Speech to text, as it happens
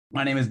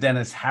My name is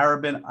Dennis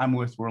Harabin. I'm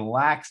with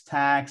Relax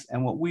Tax.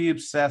 And what we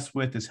obsess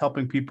with is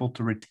helping people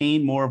to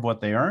retain more of what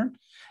they earn.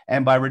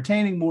 And by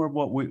retaining more of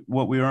what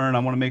we earn, I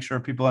want to make sure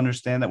people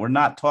understand that we're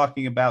not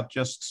talking about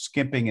just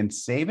skimping and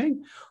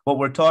saving. What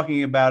we're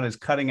talking about is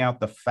cutting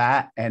out the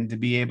fat and to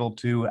be able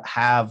to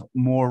have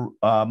more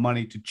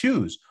money to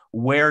choose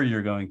where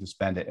you're going to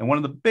spend it. And one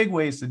of the big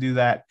ways to do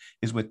that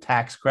is with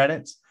tax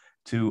credits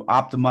to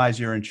optimize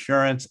your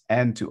insurance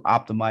and to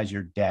optimize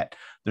your debt.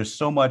 There's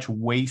so much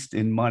waste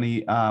in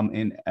money,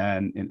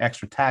 in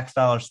extra tax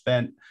dollars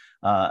spent,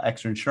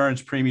 extra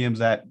insurance premiums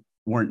that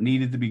weren't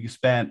needed to be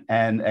spent,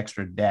 and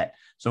extra debt.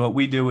 So what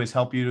we do is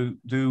help you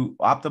to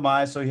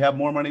optimize so you have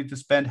more money to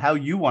spend how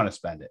you want to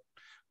spend it.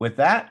 With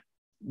that,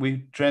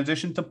 we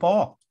transition to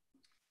Paul.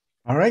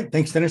 All right.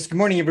 Thanks, Dennis. Good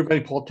morning,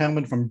 everybody. Paul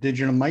Talman from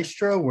Digital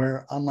Maestro.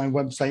 We're online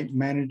website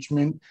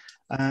management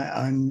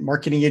and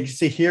marketing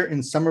agency here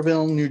in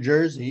Somerville, New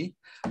Jersey.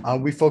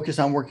 We focus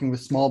on working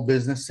with small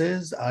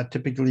businesses,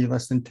 typically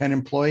less than 10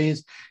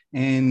 employees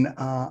and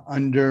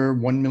under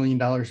 $1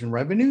 million in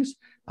revenues.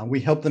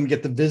 We help them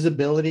get the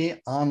visibility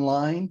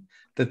online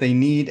that they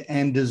need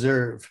and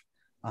deserve.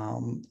 I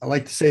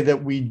like to say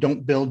that we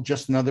don't build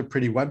just another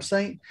pretty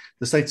website.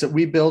 The sites that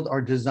we build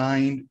are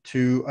designed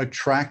to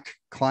attract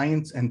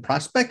clients and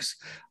prospects,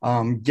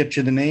 get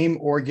you the name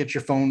or get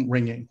your phone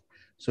ringing.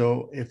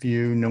 So if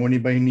you know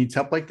anybody who needs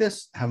help like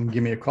this, have them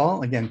give me a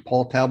call. Again,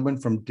 Paul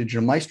Talbot from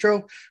Digital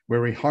Maestro, where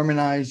we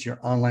harmonize your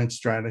online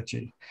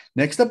strategy.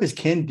 Next up is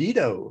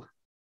Candido.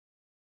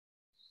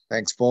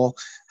 Thanks, Paul.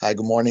 Hi,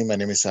 good morning. My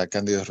name is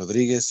Candido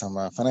Rodriguez. I'm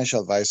a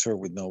financial advisor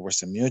with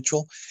Northwestern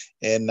Mutual.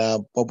 And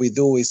what we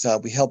do is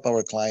we help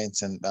our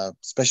clients and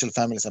especially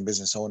families and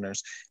business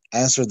owners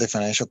answer the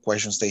financial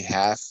questions they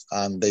have.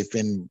 They've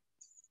been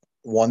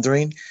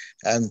wondering,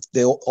 and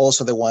they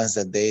also the ones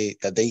that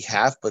they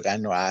have but are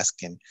not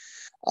asking.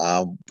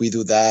 We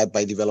do that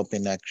by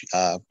developing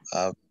a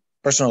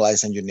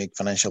personalized and unique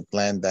financial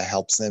plan that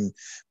helps them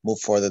move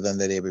further than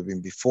they've ever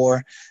been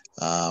before.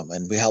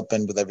 And we help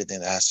them with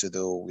everything that has to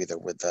do either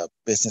with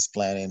business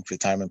planning,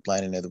 retirement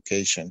planning,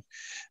 education,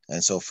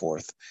 and so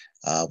forth.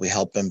 We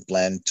help them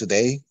plan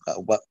today,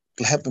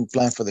 help them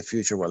plan for the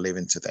future while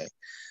living today.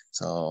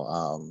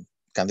 So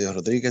Candido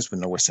Rodriguez with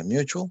Northwestern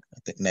Mutual. I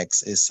think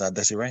next is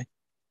Desiree.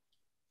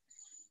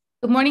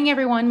 Good morning,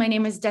 everyone. My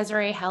name is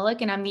Desiree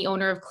Halleck, and I'm the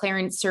owner of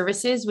Clarence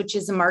Services, which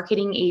is a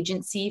marketing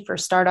agency for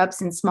startups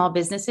and small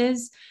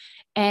businesses.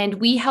 And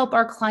we help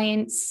our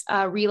clients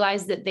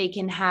realize that they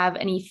can have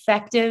an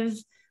effective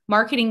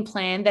marketing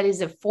plan that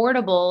is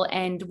affordable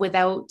and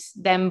without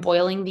them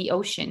boiling the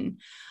ocean.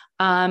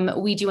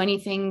 We do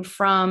anything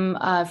from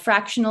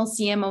fractional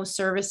CMO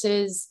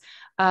services.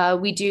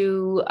 We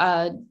do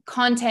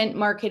content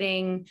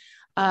marketing.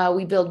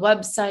 We build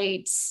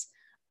websites.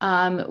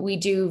 We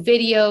do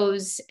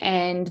videos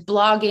and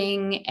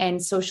blogging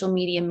and social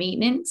media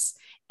maintenance.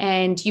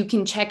 And you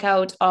can check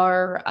out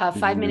our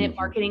 5-minute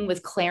marketing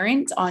with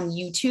Clarence on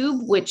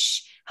YouTube,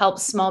 which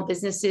helps small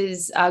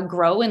businesses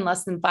grow in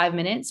less than 5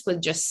 minutes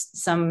with just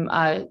some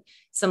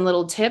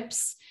little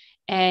tips.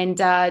 And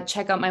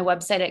check out my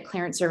website at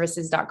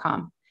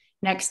clarenceservices.com.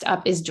 Next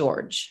up is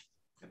George.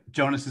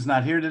 Jonas is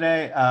not here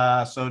today.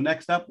 So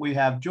next up we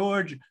have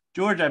George.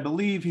 George, I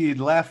believe he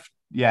left.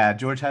 Yeah,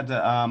 George had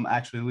to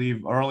actually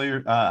leave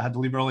earlier, had to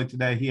leave early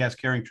today. He has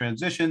Caring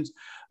Transitions.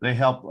 They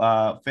help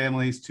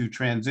families to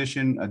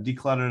transition,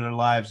 declutter their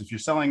lives. If you're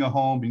selling a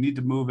home, you need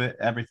to move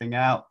everything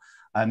out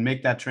and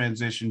make that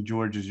transition.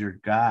 George is your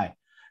guy.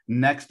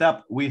 Next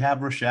up, we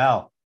have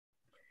Rochelle.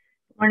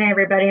 Good morning,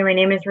 everybody. My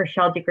name is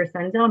Rochelle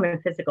DiCrescenzo. I'm a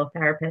physical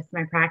therapist.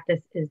 My practice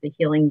is The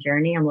Healing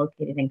Journey. I'm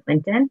located in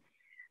Clinton.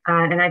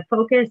 And I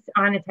focus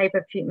on a type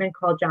of treatment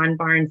called John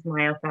Barnes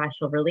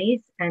myofascial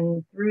release.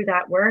 And through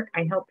that work,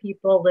 I help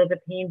people live a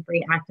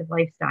pain-free, active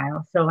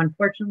lifestyle. So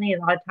unfortunately, a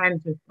lot of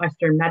times with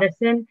Western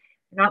medicine,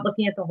 we're not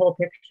looking at the whole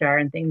picture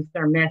and things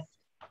are missed.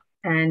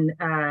 And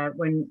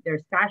when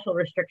there's fascial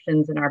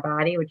restrictions in our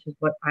body, which is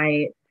what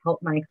I help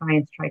my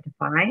clients try to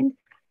find,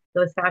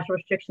 those fascial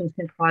restrictions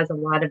can cause a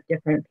lot of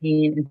different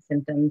pain and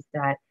symptoms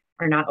that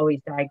are not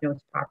always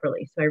diagnosed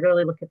properly. So I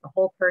really look at the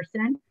whole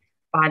person,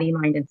 body,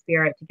 mind, and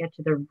spirit to get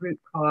to the root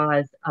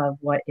cause of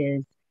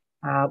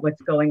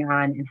what's going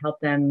on and help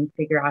them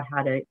figure out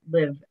how to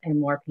live a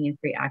more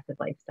pain-free, active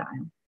lifestyle.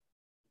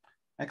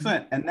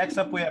 Excellent. And next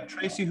up, we have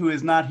Tracy, who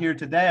is not here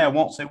today. I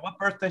won't say what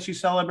birthday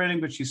she's celebrating,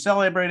 but she's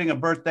celebrating a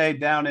birthday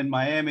down in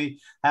Miami.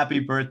 Happy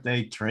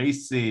birthday,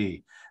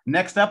 Tracy.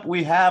 Next up,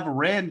 we have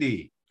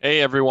Randy.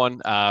 Hey,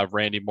 everyone.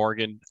 Randy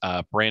Morgan,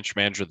 branch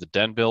manager of the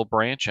Denville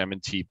branch,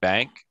 M&T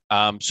Bank.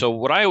 So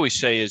what I always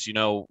say is,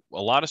 a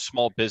lot of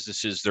small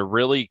businesses, they're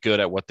really good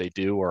at what they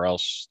do or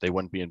else they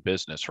wouldn't be in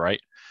business, right?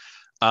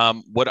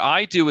 What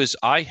I do is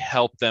I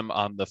help them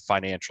on the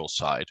financial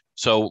side.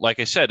 So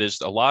like I said,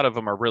 is a lot of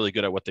them are really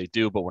good at what they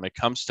do, but when it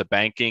comes to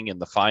banking and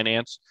the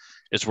finance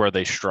is where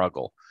they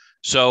struggle.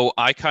 So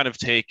I kind of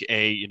take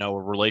a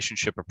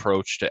relationship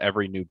approach to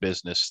every new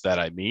business that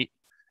I meet.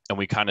 And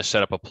we kind of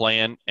set up a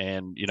plan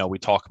and, we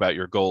talk about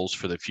your goals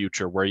for the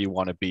future, where you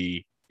want to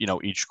be,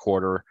 each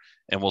quarter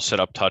and we'll set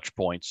up touch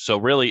points. So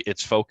really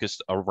it's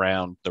focused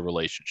around the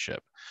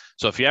relationship.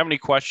 So if you have any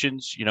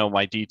questions, you know,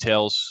 my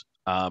details,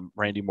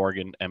 Randy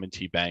Morgan,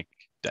 M&T Bank,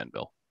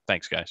 Denville.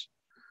 Thanks, guys.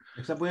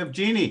 Next up, we have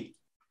Jeannie.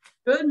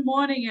 Good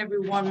morning,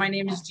 everyone. My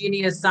name is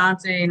Jeannie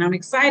Asante, and I'm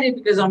excited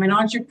because I'm an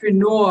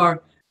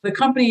entrepreneur. The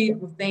company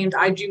named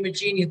I Dream of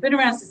Jeannie has been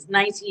around since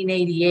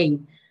 1988,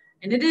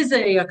 and it is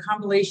a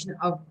compilation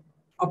of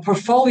a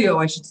portfolio,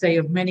 I should say,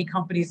 of many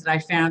companies that I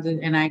founded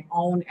and I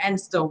own and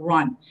still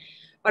run.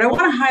 But I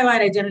want to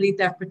highlight identity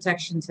theft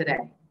protection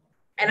today.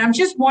 And I'm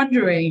just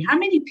wondering how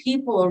many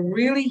people are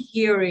really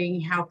hearing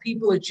how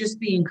people are just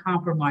being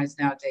compromised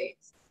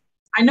nowadays.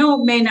 I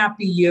know it may not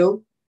be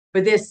you,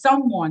 but there's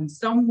someone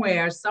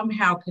somewhere,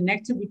 somehow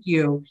connected with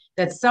you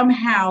that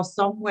somehow,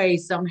 some way,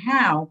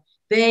 somehow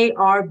they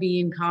are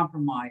being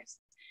compromised.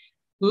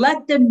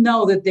 Let them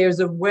know that there's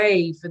a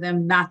way for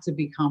them not to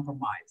be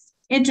compromised.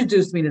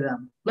 Introduce me to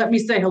them. Let me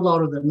say hello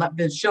to them. Let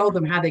me show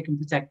them how they can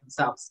protect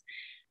themselves.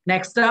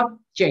 Next up,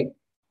 Jake.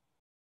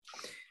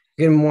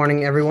 Good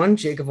morning, everyone.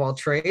 Jake of All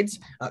Trades.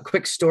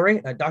 Quick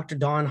story. Dr.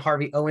 Dawn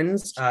Harvey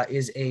Owens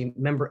is a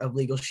member of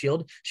Legal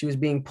Shield. She was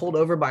being pulled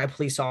over by a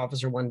police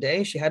officer one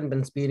day. She hadn't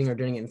been speeding or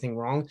doing anything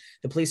wrong.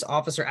 The police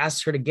officer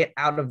asks her to get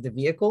out of the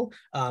vehicle.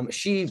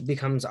 She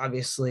becomes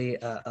obviously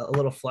a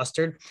little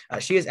flustered.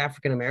 She is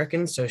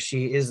African-American, so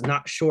she is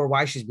not sure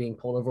why she's being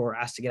pulled over or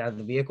asked to get out of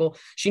the vehicle.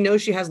 She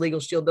knows she has Legal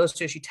Shield, though,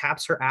 so she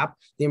taps her app.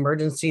 The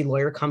emergency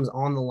lawyer comes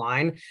on the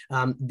line.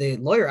 The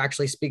lawyer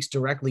actually speaks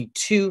directly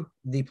to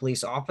the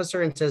police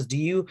officer and says, do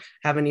you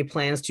have any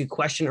plans to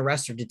question,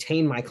 arrest, or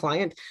detain my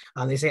client?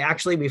 They say,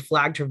 actually, we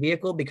flagged her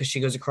vehicle because she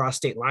goes across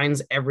state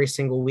lines every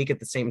single week at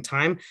the same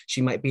time.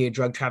 She might be a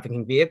drug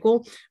trafficking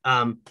vehicle.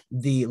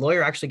 The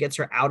lawyer actually gets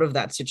her out of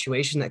that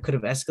situation that could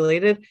have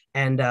escalated,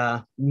 and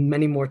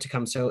many more to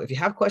come. So if you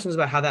have questions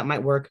about how that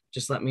might work,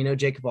 just let me know,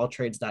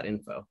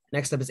 jacoballtrades.info.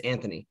 Next up is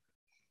Anthony.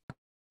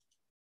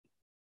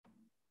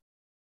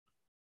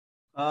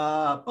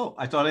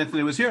 I thought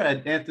Anthony was here.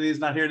 Anthony is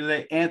not here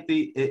today.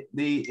 Anthony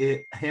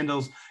it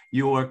handles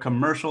your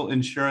commercial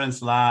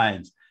insurance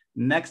lines.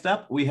 Next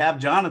up, we have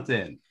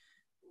Jonathan.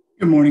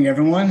 Good morning,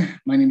 everyone.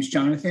 My name is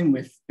Jonathan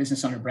with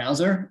Business Owner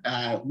Browser.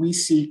 We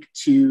seek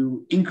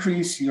to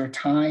increase your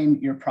time,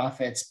 your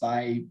profits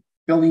by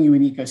building you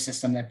an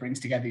ecosystem that brings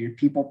together your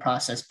people,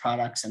 process,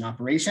 products, and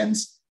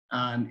operations,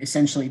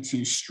 essentially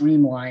to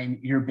streamline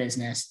your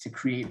business, to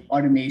create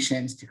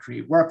automations, to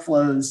create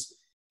workflows,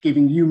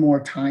 giving you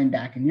more time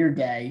back in your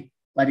day,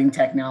 letting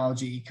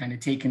technology kind of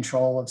take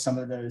control of some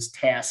of those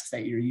tasks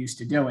that you're used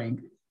to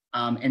doing,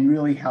 and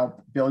really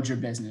help build your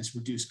business,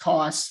 reduce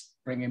costs,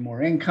 bring in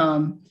more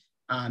income.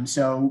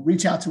 So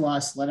reach out to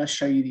us. Let us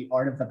show you the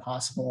art of the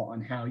possible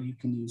on how you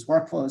can use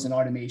workflows and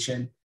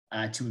automation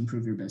to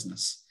improve your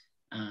business.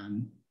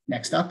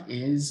 Next up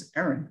is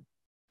Erin.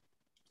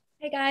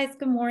 Hey guys,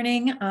 good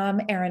morning.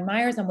 I'm Erin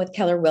Myers. I'm with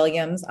Keller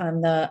Williams.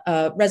 I'm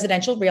the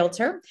residential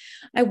realtor.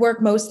 I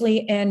work mostly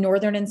in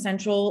northern and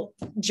central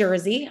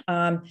Jersey,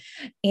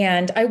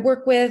 and I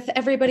work with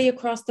everybody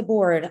across the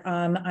board.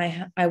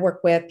 I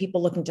work with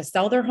people looking to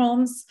sell their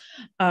homes,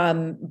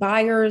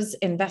 buyers,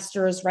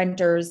 investors,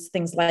 renters,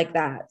 things like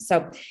that.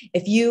 So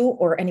if you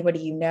or anybody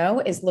you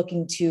know is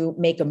looking to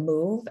make a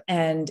move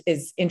and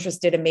is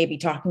interested in maybe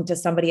talking to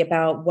somebody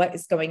about what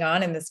is going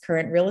on in this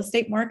current real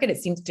estate market, it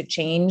seems to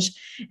change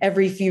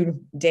every few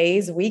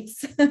days,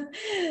 weeks,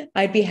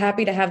 I'd be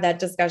happy to have that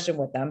discussion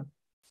with them.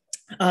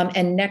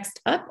 And next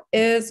up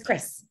is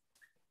Chris.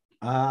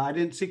 I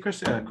didn't see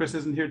Chris. Chris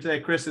isn't here today.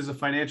 Chris is a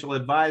financial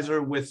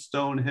advisor with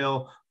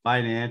Stonehill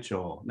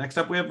Financial. Next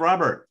up, we have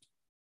Robert.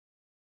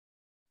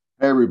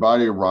 Hey,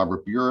 everybody.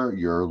 Robert Buer,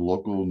 your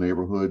local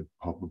neighborhood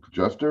public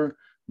adjuster.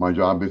 My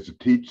job is to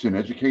teach and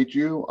educate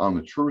you on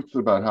the truth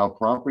about how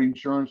property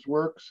insurance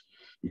works,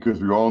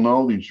 because we all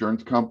know the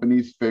insurance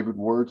company's favorite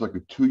words, like a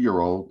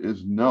 2-year-old,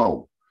 is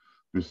no.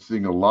 We're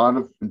seeing a lot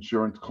of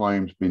insurance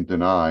claims being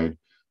denied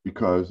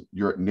because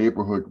your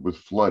neighborhood was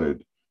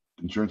flooded.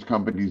 Insurance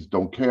companies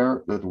don't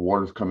care that the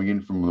water's coming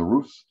in from the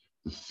roofs,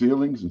 the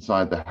ceilings,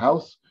 inside the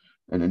house,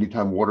 and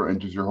anytime water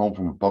enters your home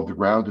from above the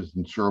ground, it's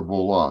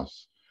insurable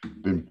loss.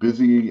 Been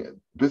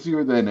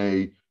busier than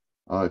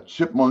a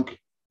chipmunk,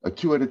 a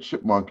 2-headed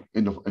chipmunk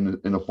in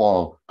the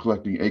fall,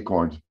 collecting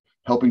acorns,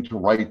 helping to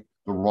right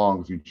the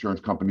wrongs the insurance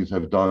companies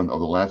have done over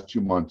the last 2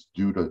 months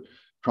due to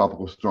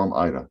Tropical Storm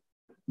Ida.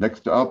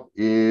 Next up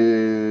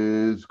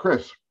is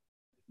Chris.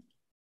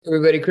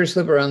 Everybody, Chris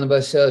Lipper on the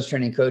bus sales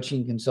training,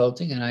 coaching,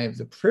 consulting, and I have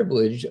the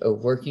privilege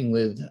of working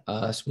with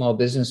small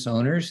business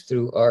owners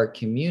through our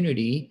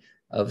community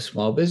of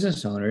small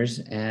business owners,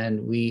 and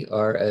we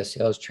are a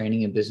sales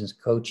training and business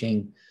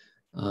coaching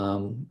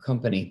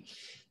company.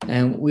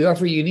 And we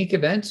offer unique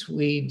events.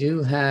 We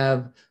do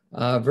have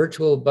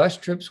virtual bus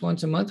trips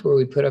once a month where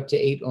we put up to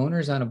 8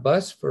 owners on a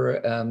bus for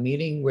a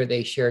meeting where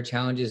they share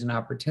challenges and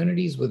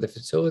opportunities with a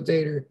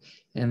facilitator,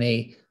 and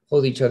they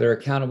hold each other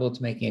accountable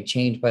to making a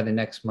change by the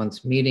next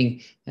month's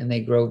meeting, and they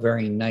grow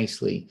very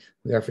nicely.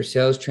 We offer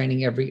sales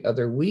training every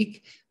other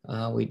week.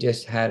 We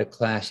just had a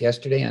class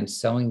yesterday on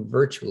selling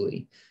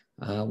virtually.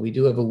 We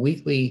do have a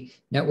weekly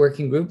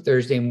networking group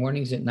Thursday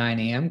mornings at 9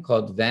 a.m.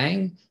 called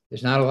VANG.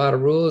 There's not a lot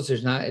of rules.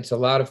 It's a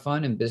lot of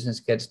fun and business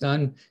gets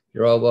done.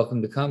 You're all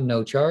welcome to come,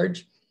 no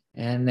charge.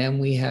 And then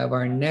we have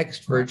our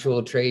next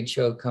virtual trade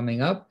show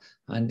coming up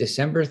on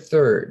December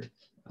 3rd.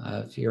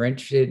 If you're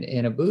interested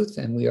in a booth,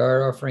 and we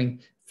are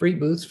offering free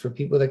booths for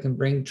people that can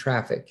bring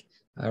traffic,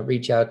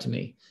 reach out to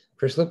me.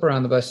 Chris Lipper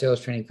on the Bus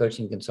Sales Training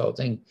Coaching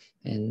Consulting.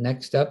 And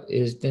next up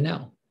is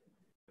Danelle.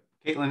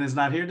 Caitlin is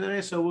not here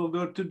today, so we'll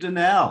go to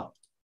Danelle.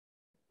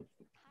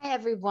 Hi,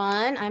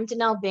 everyone. I'm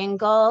Danelle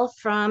Bingle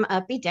from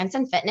Upbeat Dance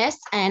and Fitness,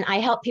 and I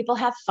help people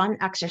have fun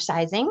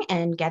exercising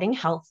and getting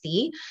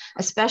healthy,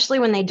 especially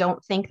when they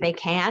don't think they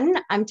can.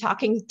 I'm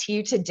talking to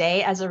you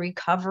today as a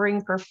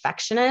recovering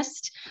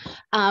perfectionist.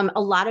 A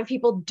lot of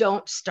people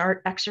don't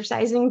start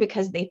exercising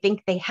because they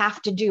think they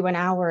have to do an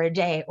hour a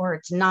day, or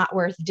it's not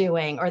worth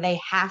doing, or they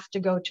have to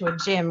go to a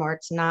gym, or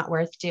it's not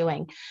worth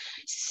doing.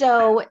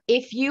 So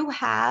if you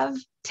have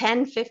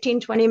 10,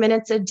 15, 20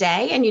 minutes a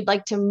day and you'd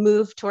like to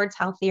move towards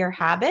healthier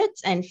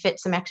habits and fit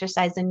some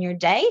exercise in your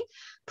day,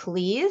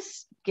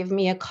 please give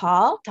me a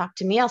call, talk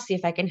to me. I'll see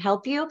if I can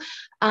help you.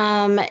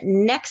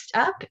 Next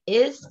up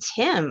is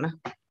Tim.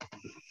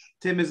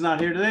 Tim is not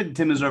here today.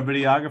 Tim is our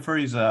videographer.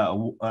 He's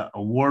an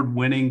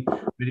award-winning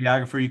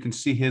videographer. You can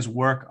see his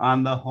work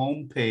on the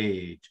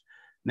homepage.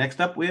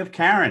 Next up, we have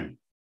Karen.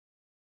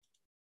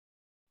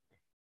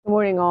 Good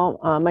morning, all.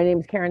 My name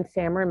is Karen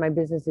Sammer, and my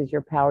business is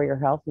Your Power, Your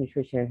Health,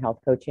 Nutrition and Health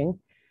Coaching.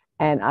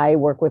 And I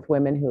work with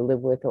women who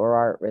live with or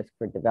are at risk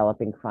for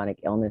developing chronic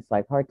illness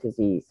like heart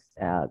disease,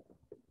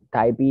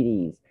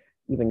 diabetes,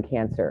 even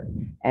cancer.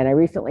 And I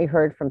recently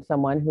heard from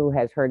someone who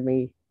has heard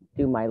me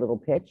do my little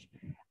pitch.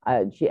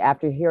 She,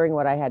 after hearing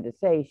what I had to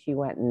say, she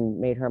went and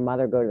made her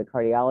mother go to the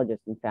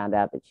cardiologist and found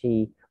out that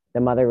the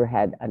mother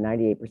had a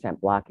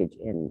 98% blockage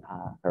in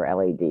her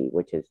LAD,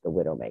 which is the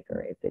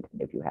widowmaker.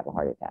 If you have a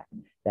heart attack,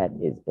 that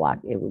is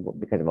blocked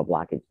because of a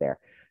blockage there.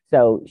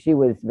 So she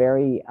was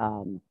very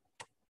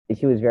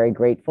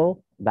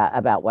grateful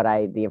about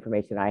the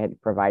information I had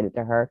provided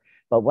to her.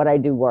 But what I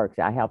do works.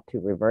 I help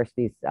to reverse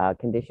these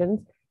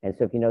conditions. And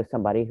so if you know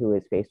somebody who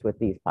is faced with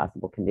these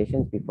possible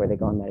conditions before they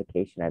go on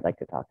medication, I'd like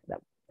to talk to them.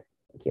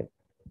 Thank you.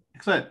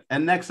 Excellent.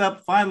 And next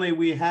up, finally,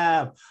 we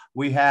have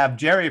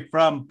Jerry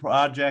from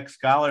Project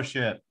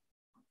Scholarship.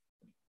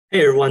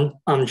 Hey, everyone.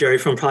 I'm Jerry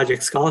from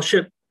Project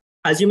Scholarship.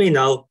 As you may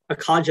know, a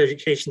college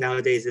education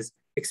nowadays is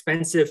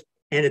expensive,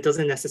 and it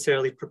doesn't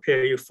necessarily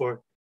prepare you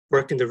for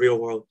work in the real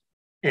world.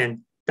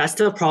 And that's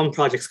the problem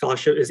Project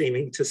Scholarship is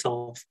aiming to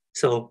solve.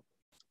 So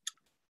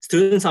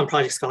students on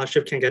Project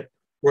Scholarship can get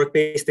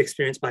work-based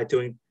experience by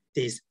doing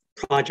these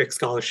project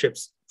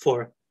scholarships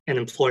for an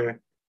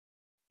employer.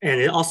 And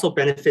it also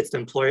benefits the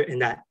employer in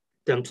that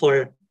the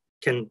employer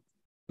can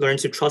learn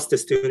to trust the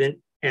student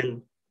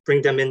and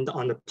bring them in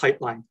on the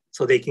pipeline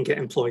so they can get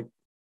employed.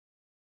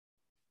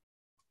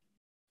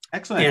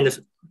 Excellent.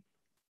 And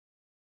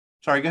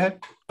sorry, go ahead.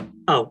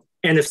 Oh,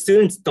 and if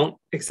students don't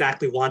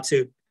exactly want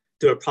to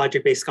do a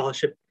project-based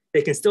scholarship,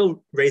 they can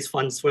still raise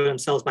funds for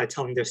themselves by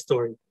telling their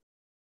story.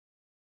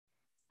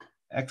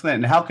 Excellent.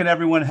 And how can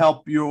everyone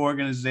help your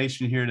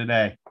organization here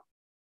today?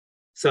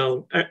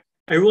 So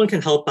everyone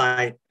can help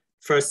by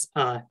first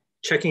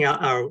checking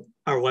out our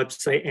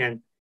website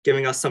and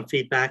giving us some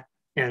feedback.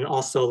 And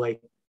also,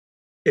 like,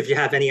 if you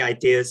have any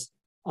ideas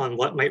on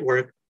what might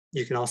work,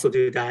 you can also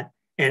do that.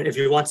 And if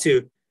you want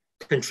to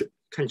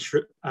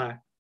contribute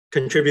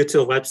to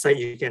the website,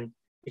 you can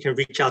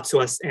reach out to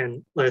us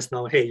and let us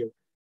know, hey,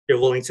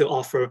 you're willing to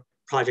offer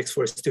projects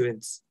for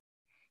students.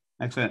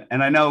 Excellent.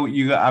 And I know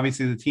you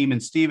obviously the team in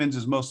Stevens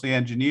is mostly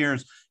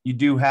engineers.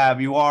 You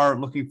are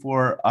looking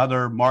for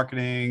other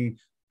marketing,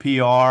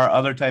 PR,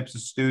 other types of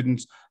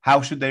students.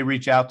 How should they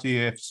reach out to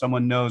you if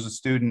someone knows a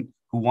student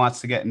who wants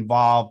to get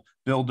involved,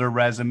 build their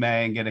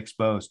resume, and get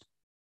exposed?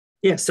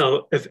 Yeah,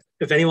 so if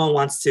anyone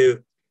wants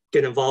to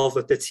get involved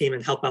with the team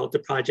and help out with the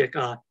project,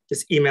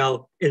 just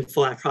email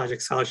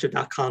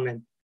info@projectscholarship.com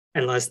and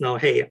let us know,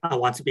 hey, I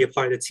want to be a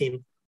part of the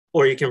team,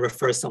 or you can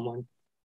refer someone.